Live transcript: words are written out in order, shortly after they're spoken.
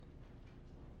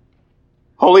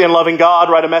Holy and loving God,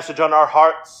 write a message on our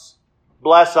hearts.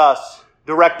 Bless us,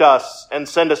 direct us, and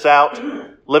send us out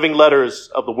living letters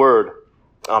of the Word.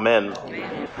 Amen.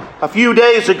 Amen. A few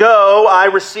days ago, I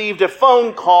received a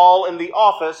phone call in the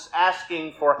office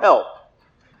asking for help.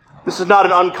 This is not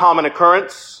an uncommon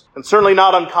occurrence, and certainly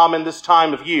not uncommon this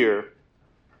time of year.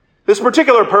 This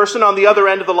particular person on the other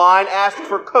end of the line asked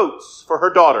for coats for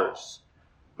her daughters,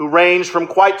 who ranged from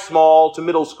quite small to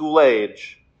middle school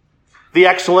age. The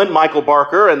excellent Michael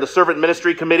Barker and the Servant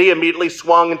Ministry Committee immediately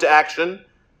swung into action,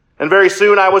 and very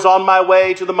soon I was on my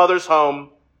way to the mother's home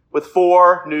with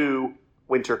 4 new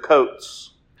winter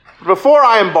coats. But before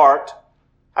I embarked,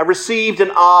 I received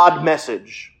an odd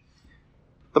message.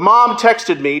 The mom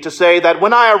texted me to say that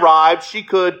when I arrived, she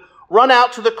could run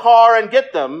out to the car and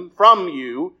get them from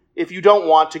you if you don't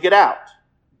want to get out.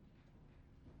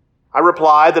 I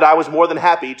replied that I was more than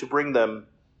happy to bring them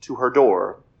to her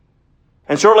door.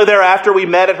 And shortly thereafter, we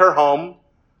met at her home.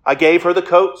 I gave her the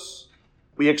coats.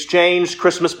 We exchanged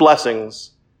Christmas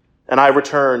blessings, and I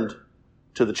returned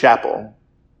to the chapel.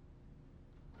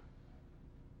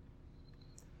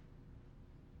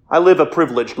 I live a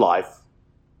privileged life.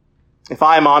 If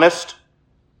I am honest,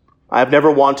 I have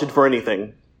never wanted for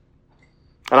anything.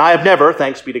 And I have never,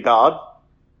 thanks be to God,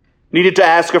 needed to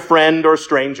ask a friend or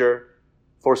stranger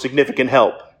for significant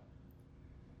help.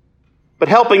 But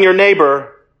helping your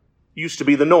neighbor used to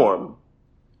be the norm.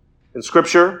 In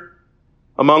Scripture,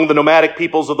 among the nomadic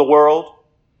peoples of the world,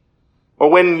 or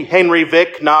when Henry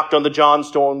Vick knocked on the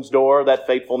Johnstone's door that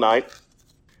fateful night.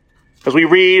 As we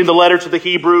read in the letter to the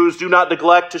Hebrews, do not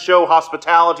neglect to show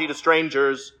hospitality to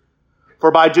strangers,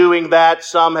 for by doing that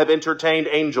some have entertained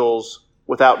angels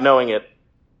without knowing it.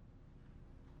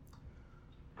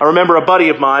 I remember a buddy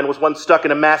of mine was once stuck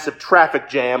in a massive traffic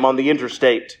jam on the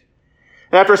interstate.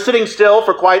 And after sitting still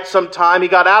for quite some time, he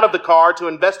got out of the car to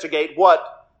investigate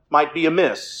what might be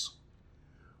amiss.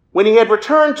 When he had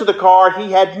returned to the car,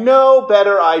 he had no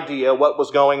better idea what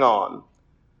was going on.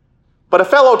 But a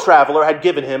fellow traveler had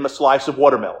given him a slice of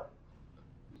watermelon.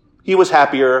 He was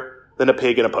happier than a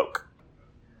pig in a poke.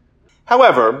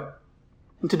 However,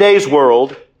 in today's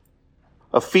world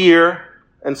of fear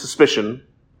and suspicion,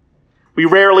 we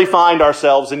rarely find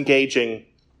ourselves engaging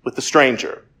with the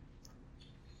stranger.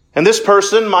 And this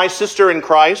person, my sister in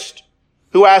Christ,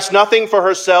 who asked nothing for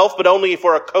herself but only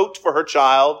for a coat for her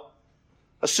child,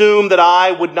 assumed that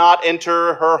I would not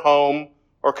enter her home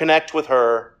or connect with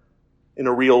her in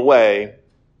a real way.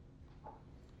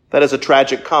 That is a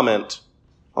tragic comment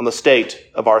on the state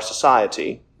of our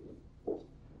society.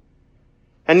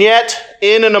 And yet,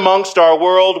 in and amongst our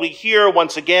world, we hear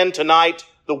once again tonight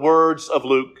the words of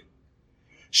Luke.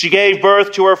 She gave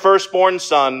birth to her firstborn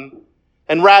son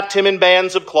and wrapped him in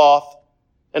bands of cloth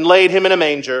and laid him in a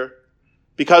manger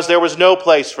because there was no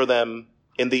place for them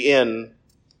in the inn.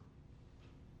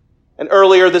 And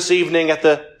earlier this evening at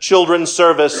the children's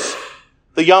service,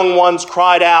 the young ones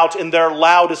cried out in their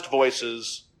loudest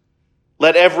voices,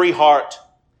 "Let every heart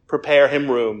prepare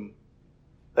him room."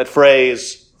 That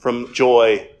phrase from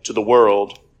Joy to the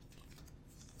World.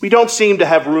 We don't seem to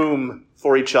have room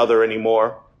for each other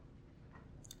anymore.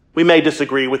 We may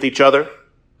disagree with each other.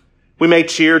 We may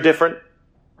cheer different,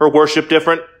 or worship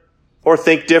different, or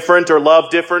think different, or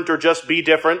love different, or just be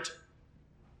different.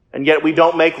 And yet we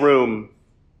don't make room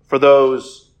for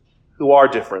those who are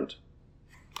different.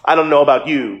 I don't know about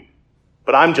you,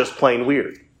 but I'm just plain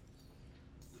weird.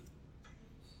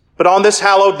 But on this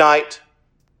hallowed night,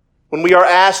 when we are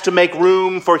asked to make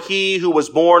room for he who was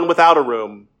born without a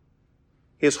room,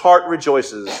 his heart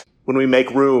rejoices when we make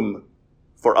room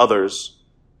for others.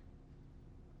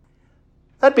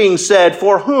 That being said,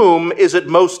 for whom is it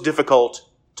most difficult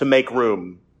to make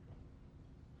room?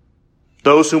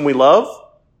 Those whom we love?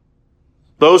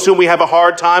 Those whom we have a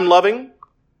hard time loving?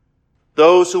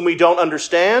 Those whom we don't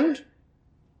understand?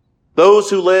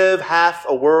 Those who live half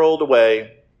a world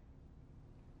away?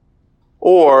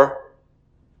 Or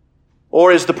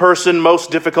is the person most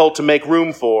difficult to make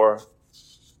room for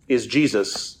is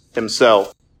Jesus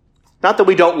himself? Not that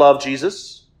we don't love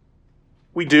Jesus.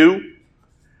 We do.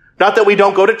 Not that we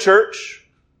don't go to church.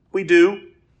 We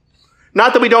do.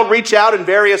 Not that we don't reach out in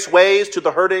various ways to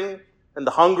the hurting and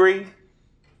the hungry.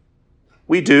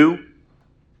 We do.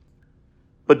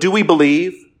 But do we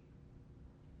believe?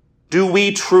 Do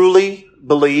we truly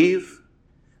believe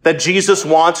that Jesus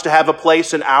wants to have a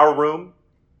place in our room,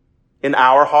 in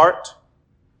our heart?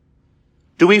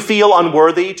 Do we feel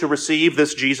unworthy to receive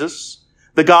this Jesus,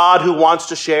 the God who wants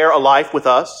to share a life with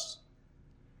us?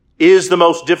 Is the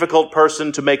most difficult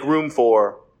person to make room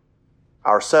for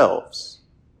ourselves?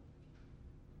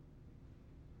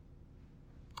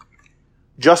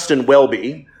 Justin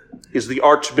Welby, is the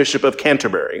Archbishop of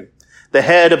Canterbury, the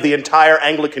head of the entire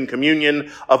Anglican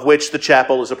Communion, of which the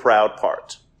chapel is a proud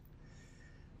part.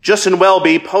 Justin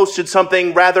Welby posted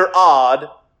something rather odd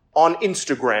on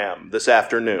Instagram this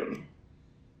afternoon.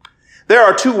 There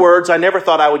are two words I never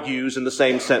thought I would use in the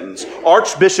same sentence: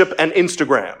 Archbishop and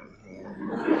Instagram.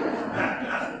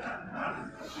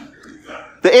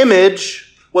 The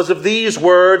image was of these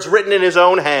words written in his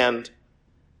own hand: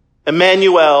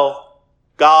 Emmanuel,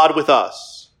 God with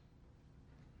us.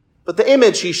 But the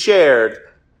image he shared,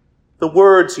 the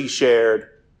words he shared,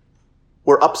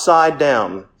 were upside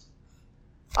down.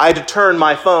 I had to turn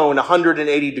my phone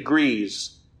 180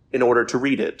 degrees in order to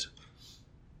read it.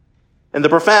 And the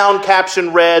profound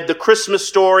caption read, "The Christmas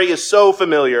story is so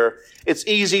familiar, it's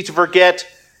easy to forget.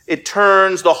 It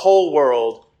turns the whole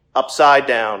world upside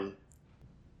down."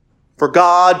 For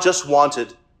God just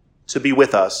wanted to be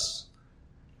with us.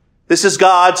 This is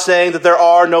God saying that there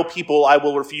are no people I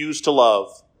will refuse to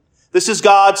love. This is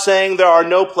God saying there are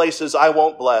no places I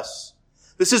won't bless.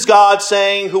 This is God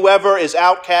saying whoever is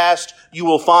outcast, you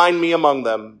will find me among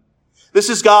them. This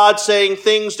is God saying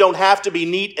things don't have to be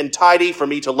neat and tidy for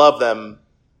me to love them.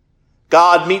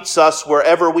 God meets us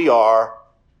wherever we are,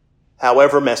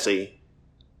 however messy.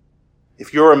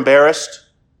 If you're embarrassed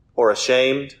or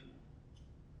ashamed,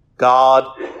 God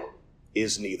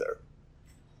is neither.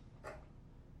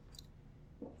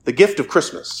 The gift of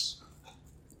Christmas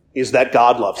is that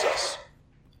God loves us.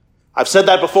 I've said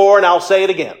that before and I'll say it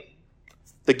again.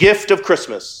 The gift of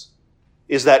Christmas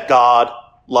is that God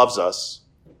loves us.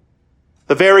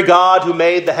 The very God who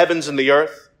made the heavens and the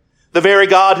earth, the very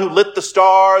God who lit the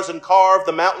stars and carved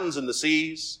the mountains and the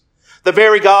seas, the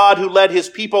very God who led his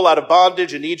people out of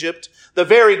bondage in Egypt, the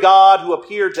very God who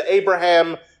appeared to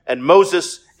Abraham and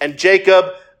Moses and Jacob,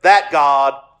 that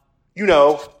God, you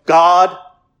know, God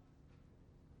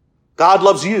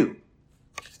loves you,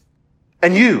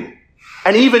 and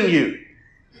even you,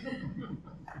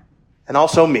 and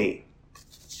also me.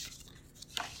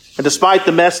 And despite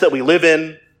the mess that we live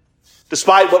in,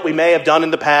 despite what we may have done in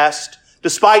the past,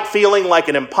 despite feeling like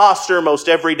an imposter most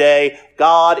every day,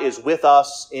 God is with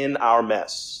us in our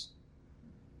mess.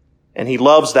 And he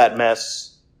loves that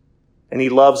mess, and he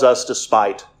loves us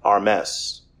despite our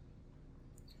mess.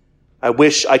 I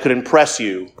wish I could impress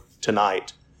you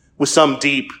tonight with some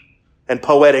deep and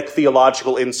poetic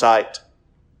theological insight.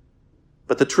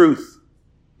 But the truth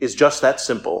is just that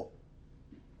simple.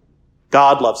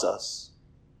 God loves us.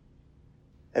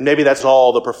 And maybe that's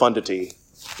all the profundity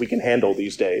we can handle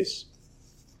these days.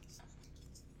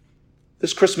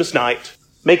 This Christmas night,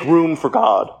 make room for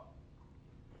God.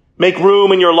 Make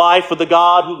room in your life for the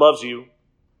God who loves you,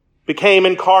 became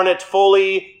incarnate,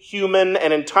 fully human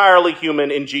and entirely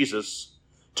human in Jesus,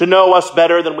 to know us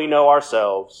better than we know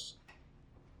ourselves.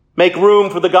 Make room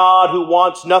for the God who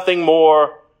wants nothing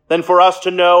more than for us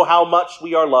to know how much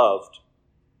we are loved,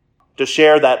 to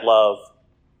share that love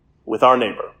with our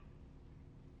neighbor.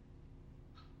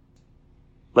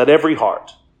 Let every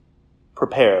heart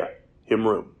prepare him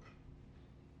room.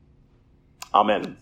 Amen.